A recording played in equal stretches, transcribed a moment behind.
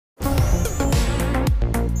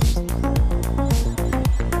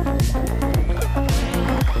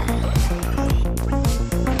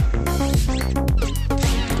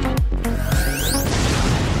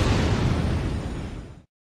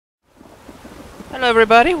Hello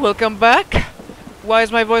everybody, welcome back. Why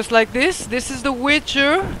is my voice like this? This is The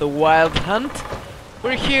Witcher, The Wild Hunt.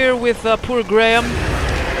 We're here with poor Graham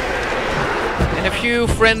and a few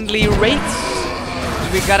friendly wraiths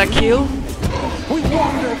we gotta kill. We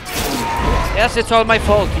wander. Yes, it's all my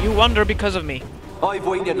fault. You wander because of me. I've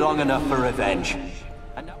waited long enough for revenge.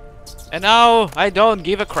 And now I don't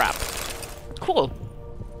give a crap. Cool.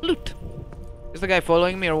 Loot. Is the guy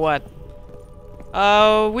following me or what?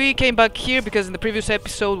 We came back here because in the previous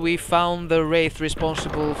episode we found the wraith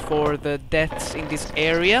responsible for the deaths in this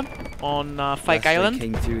area on Fyke Island. I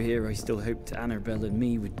came through here, I still hoped Annabelle and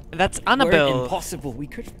me would. That's Annabelle. Impossible. We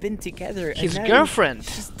could have been together. His and girlfriend.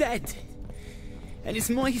 She's dead, and it's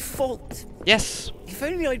my fault. Yes. If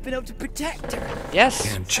only I'd been able to protect her. Yes.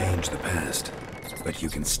 Can't change the past, but you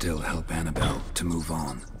can still help Annabelle to move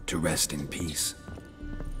on, to rest in peace.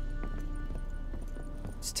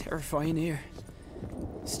 It's terrifying here.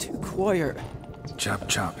 It's too quiet. Chop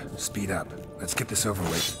chop, speed up. Let's get this over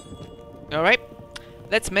with. Alright.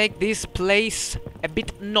 Let's make this place a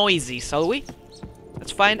bit noisy, shall we?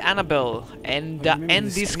 Let's find Annabelle and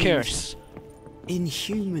end this curse.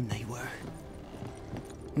 Inhuman they were.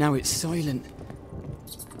 Now it's silent.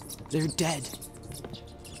 They're dead.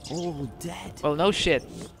 All dead. Well, no shit.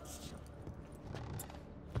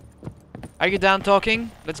 Are you done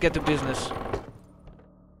talking? Let's get to business.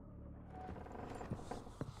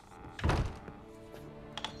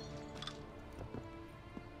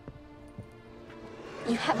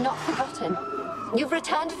 You have not forgotten. You've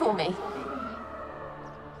returned for me.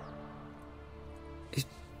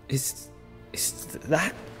 Is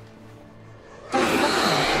that? It's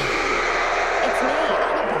me,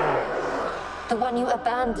 Annabelle. The one you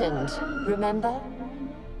abandoned, remember?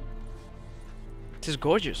 This is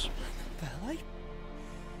gorgeous. Annabelle,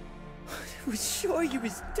 I was sure you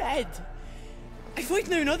was dead. If I'd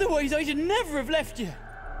known otherwise, I'd never have left you.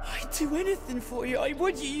 I'd do anything for you. I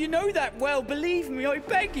would. You know that well. Believe me, I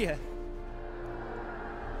beg you.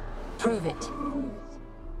 Prove it.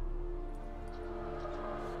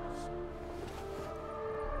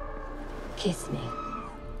 Kiss me.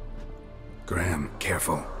 Graham,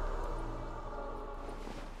 careful.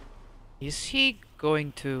 Is he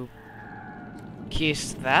going to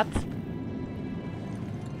kiss that?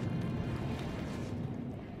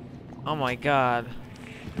 Oh my god.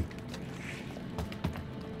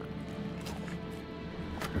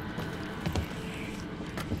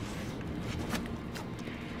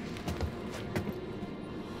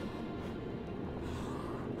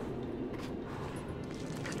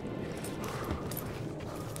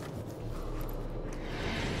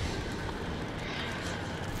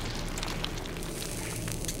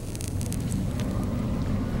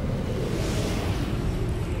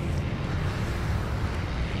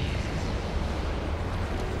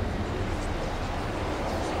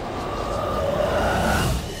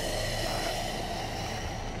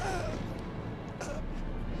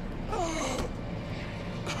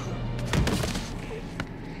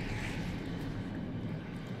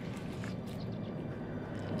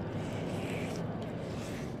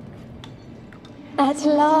 At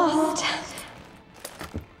last.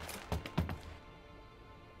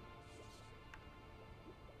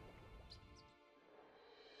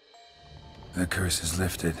 The curse is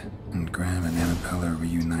lifted, and Graham and Annabelle are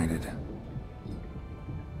reunited.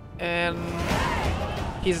 And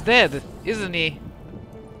he's dead, isn't he?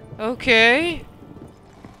 Okay.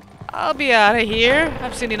 I'll be out of here.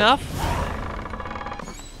 I've seen enough.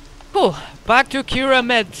 Cool. Back to Cura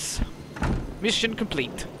Meds. Mission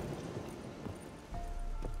complete.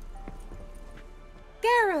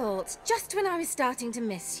 Gerald, just when I was starting to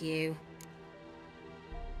miss you.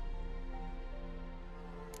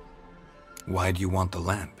 Why do you want the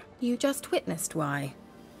lamp? You just witnessed why.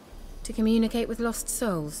 To communicate with lost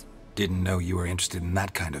souls. Didn't know you were interested in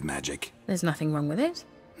that kind of magic. There's nothing wrong with it.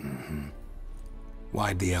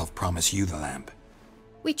 Why'd the elf promise you the lamp?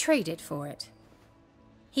 We traded for it.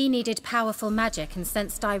 He needed powerful magic and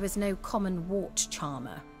sensed I was no common wart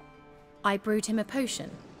charmer. I brewed him a potion.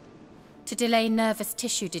 To delay nervous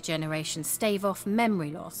tissue degeneration, stave off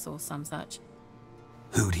memory loss or some such.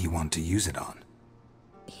 Who'd he want to use it on?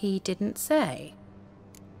 He didn't say.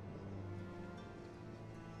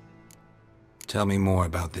 Tell me more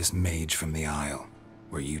about this mage from the Isle.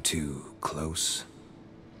 Were you two close?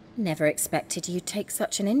 Never expected you'd take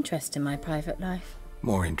such an interest in my private life.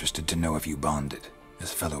 More interested to know if you bonded,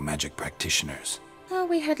 as fellow magic practitioners. Oh,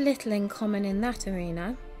 we had little in common in that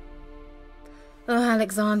arena. Oh,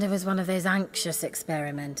 Alexander was one of those anxious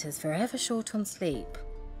experimenters, forever short on sleep.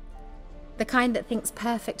 The kind that thinks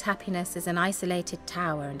perfect happiness is an isolated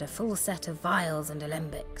tower and a full set of vials and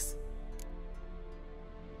alembics.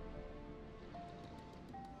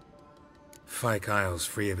 Fyke Isle's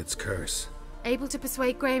free of its curse. Able to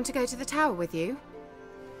persuade Graham to go to the tower with you?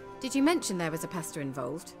 Did you mention there was a pester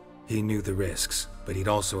involved? He knew the risks, but he'd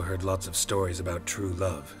also heard lots of stories about true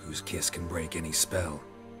love, whose kiss can break any spell.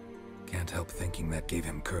 Can't help thinking that gave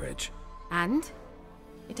him courage. And?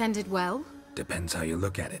 It ended well? Depends how you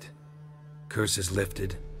look at it. Curse is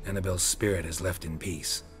lifted, Annabelle's spirit is left in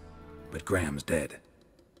peace. But Graham's dead.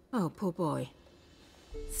 Oh, poor boy.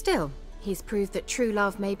 Still, he's proved that true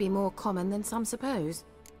love may be more common than some suppose.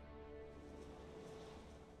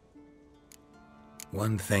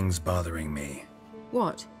 One thing's bothering me.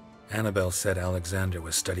 What? Annabelle said Alexander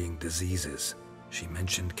was studying diseases. She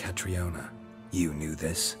mentioned Catriona. You knew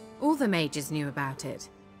this? All the mages knew about it.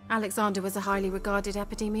 Alexander was a highly regarded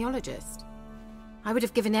epidemiologist. I would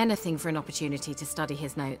have given anything for an opportunity to study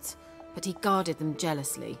his notes, but he guarded them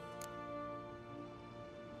jealously.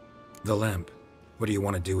 The lamp. What do you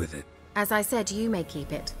want to do with it? As I said, you may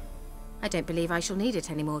keep it. I don't believe I shall need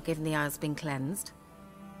it anymore, given the Isle's been cleansed.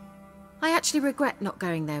 I actually regret not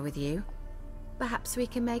going there with you. Perhaps we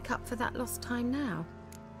can make up for that lost time now.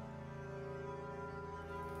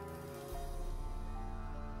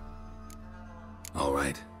 All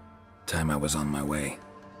right. Time I was on my way.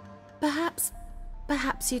 Perhaps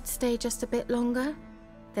you'd stay just a bit longer?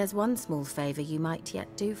 There's one small favor you might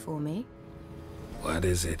yet do for me. What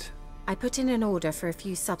is it? I put in an order for a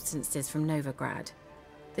few substances from Novigrad.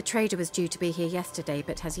 The trader was due to be here yesterday,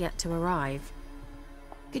 but has yet to arrive.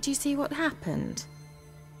 Could you see what happened?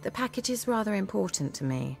 The package is rather important to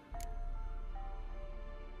me.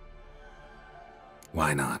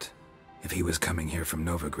 Why not? If he was coming here from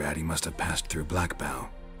Novigrad, he must have passed through Blackbow.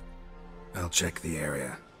 I'll check the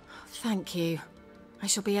area. Thank you. I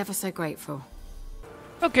shall be ever so grateful.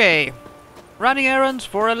 Okay. Running errands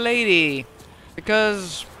for a lady.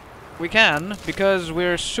 Because we can. Because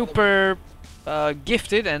we're super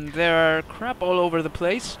gifted and there are crap all over the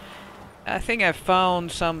place. I think I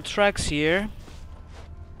found some tracks here.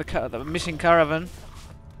 The missing caravan.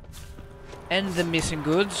 And the missing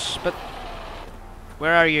goods. But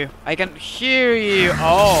where are you? I can hear you.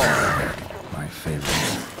 Oh. My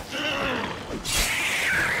favorite.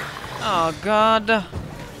 Oh god.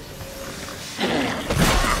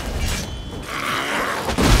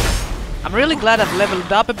 I'm really glad I've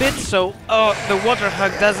leveled up a bit, so the water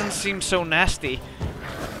hug doesn't seem so nasty.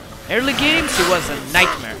 Early games, it was a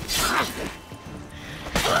nightmare.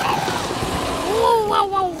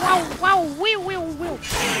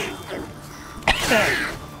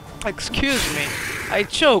 Excuse me, I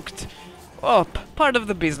choked. Oh, part of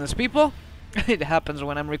the business, people. It happens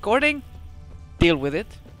when I'm recording. Deal with it.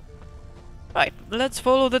 Right, let's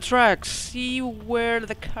follow the tracks, see where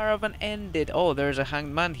the caravan ended. Oh, there's a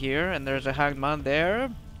hanged man here, and there's a hanged man there.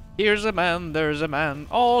 Here's a man, there's a man,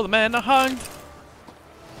 all the men are hanged.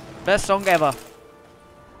 Best song ever.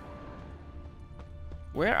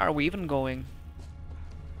 Where are we even going?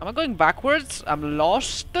 Am I going backwards? I'm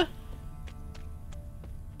lost?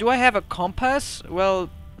 Do I have a compass? Well,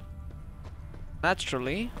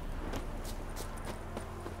 naturally.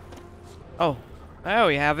 Oh, there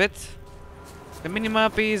we have it. The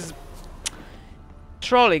minimap is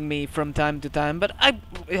trolling me from time to time, but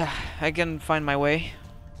I can find my way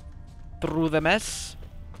through the mess.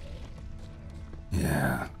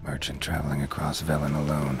 Yeah, merchant traveling across Velen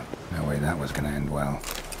alone. No way that was gonna end well.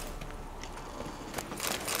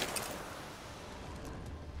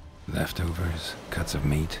 Leftovers, cuts of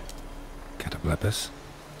meat, cataplepis.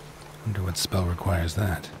 Wonder what spell requires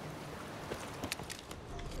that.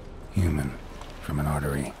 Human, from an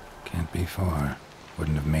artery. Can't be far.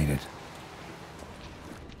 Wouldn't have made it.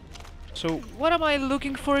 So, what am I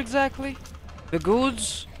looking for exactly? The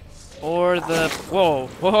goods? Or the... Whoa,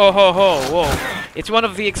 whoa, whoa, whoa, whoa. It's one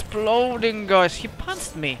of the exploding guys. He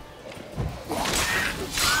punched me.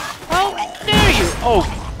 How dare you?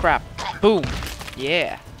 Oh, crap. Boom.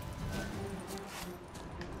 Yeah.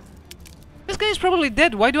 This guy's probably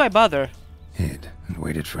dead. Why do I bother? Hid and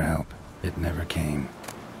waited for help. It never came.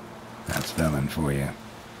 That's Velen for you.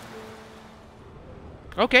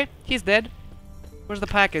 Okay, he's dead. Where's the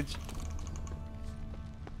package?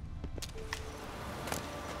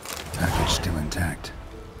 Package still intact.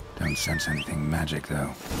 Don't sense anything magic,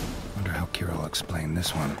 though. Wonder how Ciri will explain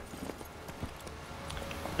this one.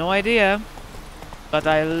 No idea. But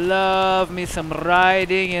I love me some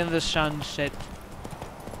riding in the sunset.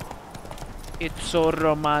 It's so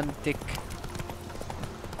romantic.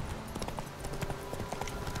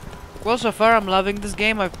 Well, so far I'm loving this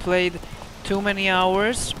game. I've played too many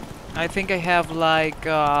hours. I think I have like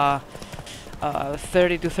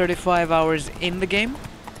 30 to 35 hours in the game,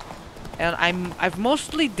 and I've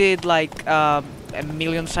mostly did like a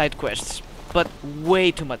million side quests. but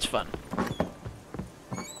way too much fun.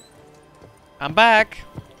 I'm back.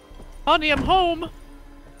 Honey, I'm home.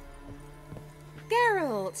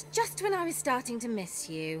 Gerald, just when I was starting to miss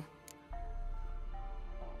you.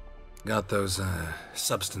 Got those,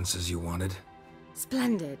 substances you wanted?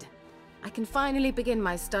 Splendid. I can finally begin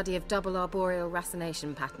my study of double arboreal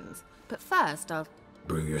racination patterns. But first, I'll...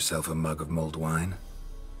 Brew yourself a mug of mulled wine?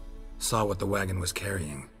 Saw what the wagon was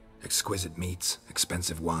carrying. Exquisite meats,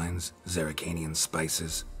 expensive wines, Zerrikanian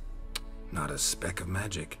spices. Not a speck of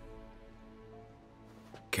magic.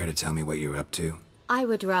 Care to tell me what you're up to? I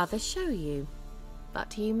would rather show you.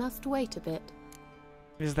 But you must wait a bit.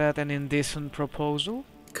 Is that an indecent proposal?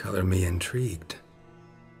 Color me intrigued.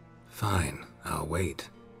 Fine, I'll wait.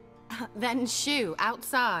 Then shoo,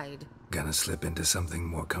 outside. Gonna slip into something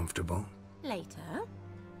more comfortable? Later.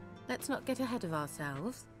 Let's not get ahead of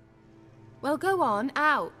ourselves. Well, go on,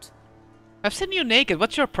 out. I've seen you naked.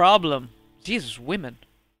 What's your problem? Jesus, women.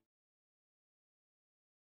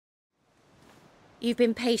 You've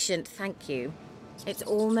been patient, thank you. It's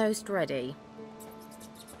almost ready.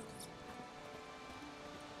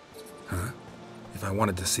 Huh? If I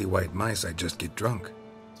wanted to see white mice, I'd just get drunk.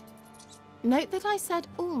 Note that I said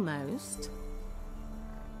almost.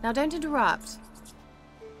 Now don't interrupt.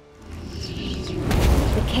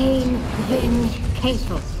 The cane within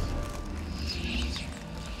Cathel.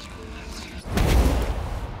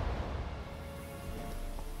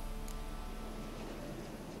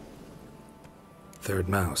 Third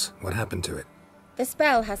mouse. What happened to it? The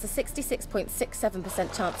spell has a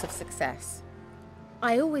 66.67% chance of success.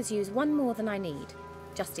 I always use one more than I need,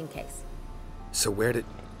 just in case. So where did...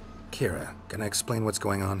 Kira, can I explain what's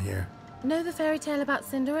going on here? Know the fairy tale about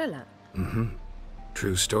Cinderella? Mm-hmm.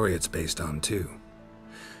 True story it's based on, too.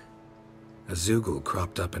 A Zoogle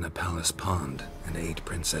cropped up in a palace pond and ate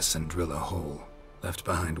Princess Cinderella whole. Left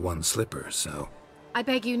behind one slipper, so... I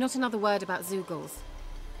beg you, not another word about Zoogles.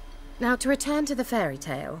 Now, to return to the fairy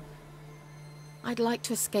tale, I'd like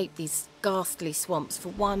to escape these ghastly swamps for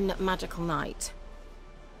one magical night.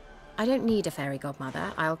 I don't need a fairy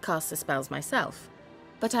godmother, I'll cast the spells myself.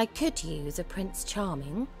 But I could use a Prince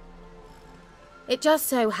Charming. It just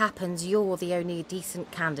so happens you're the only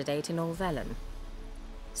decent candidate in all Velen.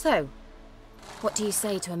 So, what do you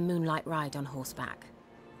say to a moonlight ride on horseback?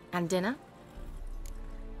 And dinner?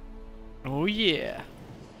 Oh yeah.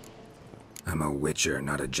 I'm a witcher,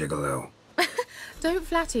 not a gigolo. Don't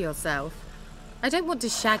flatter yourself. I don't want to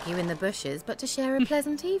shag you in the bushes, but to share a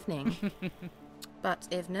pleasant evening. But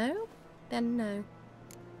if no, then no.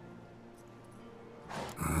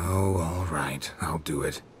 Oh, all right. I'll do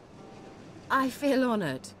it. I feel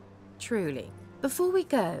honoured. Truly. Before we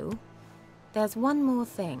go, there's one more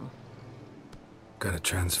thing. Gotta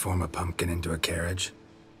transform a pumpkin into a carriage?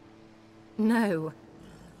 No.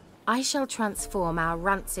 I shall transform our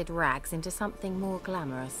rancid rags into something more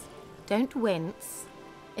glamorous. Don't wince.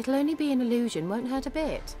 It'll only be an illusion, won't hurt a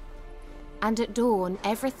bit. And at dawn,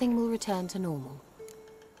 everything will return to normal.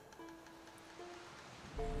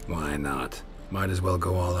 Why not? Might as well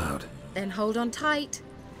go all out. Then hold on tight.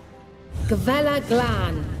 Gavella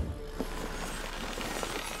Glan.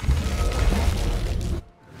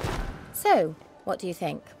 So, what do you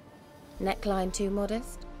think? Neckline too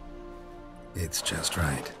modest? It's just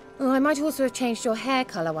right. Oh, I might also have changed your hair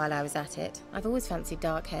colour while I was at it. I've always fancied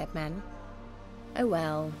dark-haired men. Oh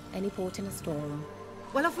well, any port in a storm.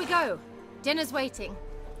 Well, off we go. Dinner's waiting.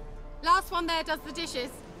 Last one there does the dishes.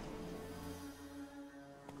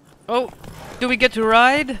 Oh, do we get to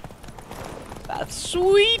ride? That's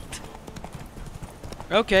sweet!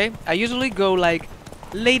 Okay, I usually go like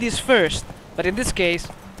ladies first, but in this case,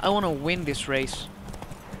 I want to win this race.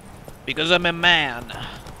 Because I'm a man,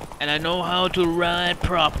 and I know how to ride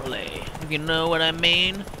properly. You know what I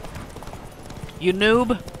mean? You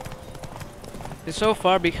noob? He's so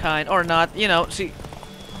far behind, or not, you know, see...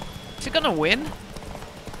 Is he gonna win?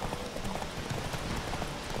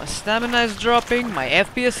 My stamina is dropping, my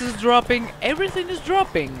FPS is dropping, everything is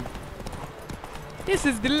dropping. This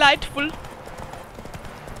is delightful.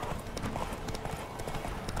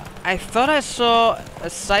 I thought I saw a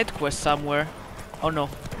side quest somewhere. Oh no.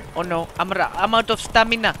 Oh no. I'm out of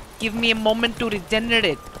stamina. Give me a moment to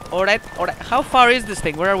regenerate. Alright, alright. How far is this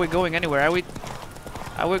thing? Where are we going anywhere? Are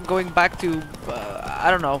we going back to I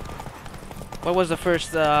don't know. What was the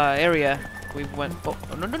first area we went? Oh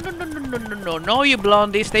no no no no no no no no no, you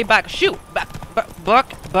blondie, stay back. Shoot!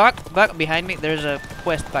 Back behind me. There's a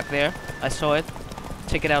quest back there. I saw it.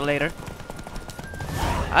 Check it out later.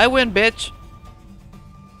 I win, bitch.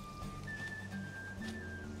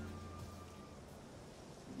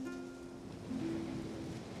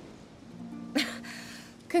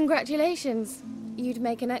 Congratulations. You'd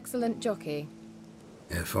make an excellent jockey.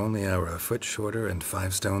 If only I were a foot shorter and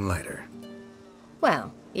 5 stone lighter.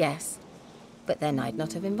 Well, yes. But then I'd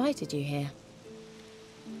not have invited you here.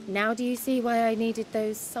 Now do you see why I needed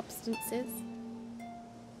those substances?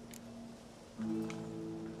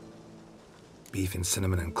 Beef and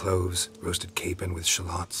cinnamon and cloves, roasted capon with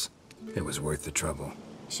shallots. It was worth the trouble.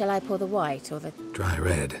 Shall I pour the white or the... Dry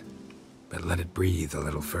red, but let it breathe a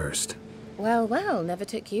little first. Well, well, never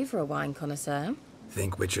took you for a wine connoisseur.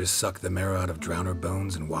 Think witchers suck the marrow out of drowner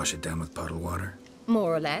bones and wash it down with puddle water?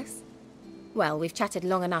 More or less. Well, we've chatted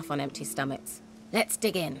long enough on empty stomachs. Let's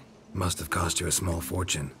dig in. Must have cost you a small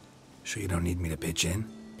fortune. Sure you don't need me to pitch in?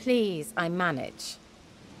 Please, I manage.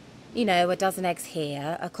 You know, a dozen eggs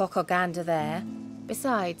here, a cock or gander there.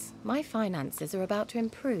 Besides, my finances are about to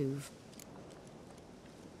improve.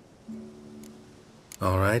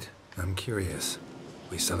 All right, I'm curious.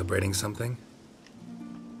 We celebrating something?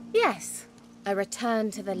 Yes, a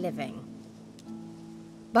return to the living.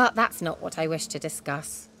 But that's not what I wish to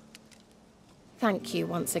discuss. Thank you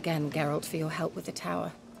once again, Gerald, for your help with the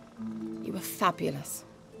tower. You were fabulous.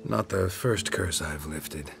 Not the first curse I've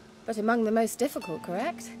lifted. But among the most difficult,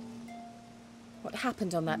 correct? What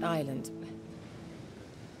happened on that island?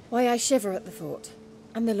 Why, I shiver at the thought.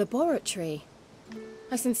 And the laboratory.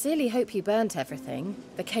 I sincerely hope you burnt everything.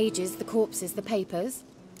 The cages, the corpses, the papers.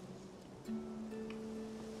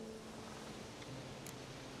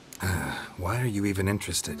 Why are you even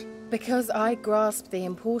interested? Because I grasped the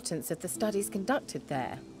importance of the studies conducted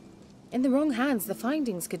there. In the wrong hands, the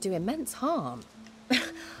findings could do immense harm.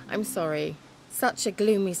 I'm sorry. Such a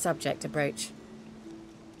gloomy subject to broach.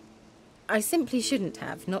 I simply shouldn't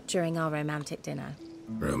have, not during our romantic dinner.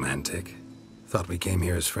 Romantic? Thought we came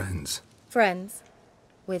here as friends. Friends.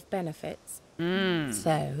 With benefits.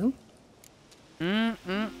 So?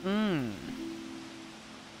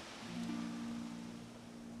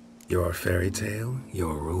 Your fairy tale,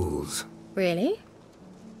 your rules. Really?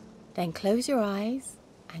 Then close your eyes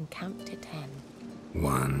and count to 10.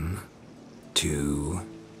 1, 2,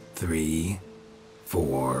 3,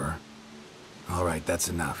 4. All right, that's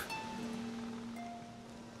enough.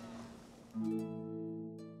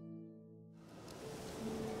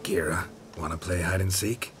 Kira, wanna play hide and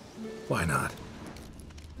seek? Why not?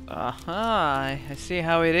 I see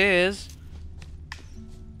how it is.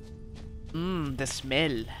 The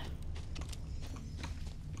smell.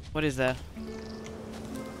 What is that?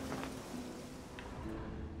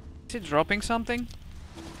 Is it dropping something?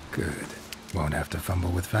 Good. Won't have to fumble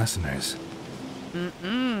with fasteners.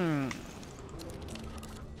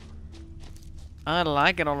 I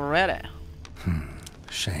like it already.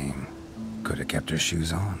 Shame. Could have kept her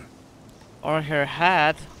shoes on. Or her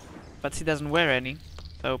hat, but she doesn't wear any.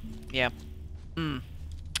 So, yeah. Now,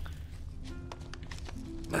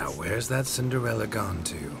 where's that Cinderella gone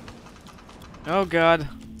to? Oh god.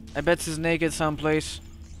 I bet she's naked someplace.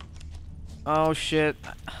 Oh shit.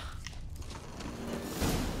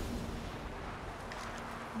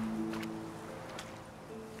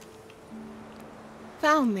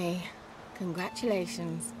 Found me.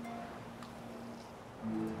 Congratulations.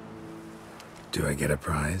 Do I get a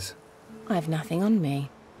prize? I've nothing on me.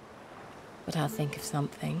 But I'll think of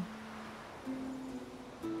something.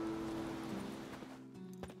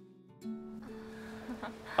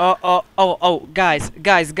 Oh, guys.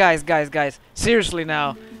 Seriously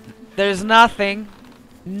now. There's nothing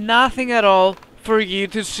at all for you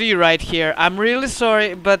to see right here. I'm really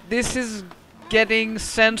sorry, but this is getting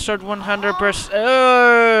censored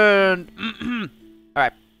 100%.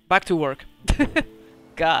 Alright, back to work.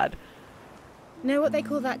 God. Know what they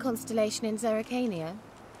call that constellation in Zerrikania?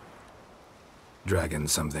 Dragon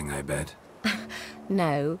something, I bet.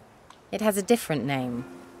 No. It has a different name.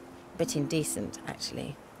 A bit indecent,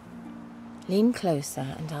 actually. Lean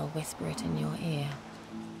closer and I'll whisper it in your ear.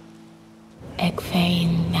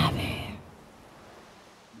 Egfain Nave.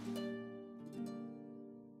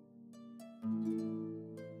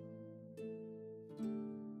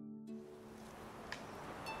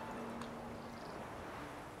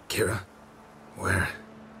 Kira? Where?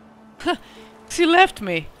 She left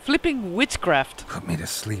me, flipping witchcraft. Put me to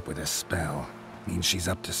sleep with a spell. Means she's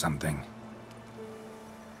up to something.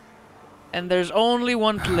 And there's only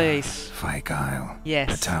one place. Fyke Isle.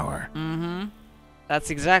 Yes. The tower. That's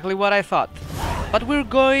exactly what I thought. But we're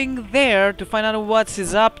going there to find out what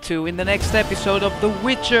she's up to in the next episode of The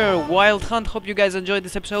Witcher Wild Hunt. Hope you guys enjoyed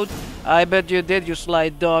this episode. I bet you did, you sly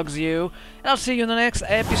dogs, you. And I'll see you in the next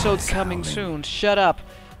episode coming soon. Shut up.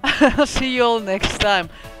 I'll see you all next time.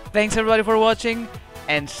 Thanks everybody for watching,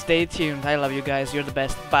 and stay tuned. I love you guys. You're the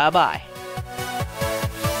best. Bye-bye.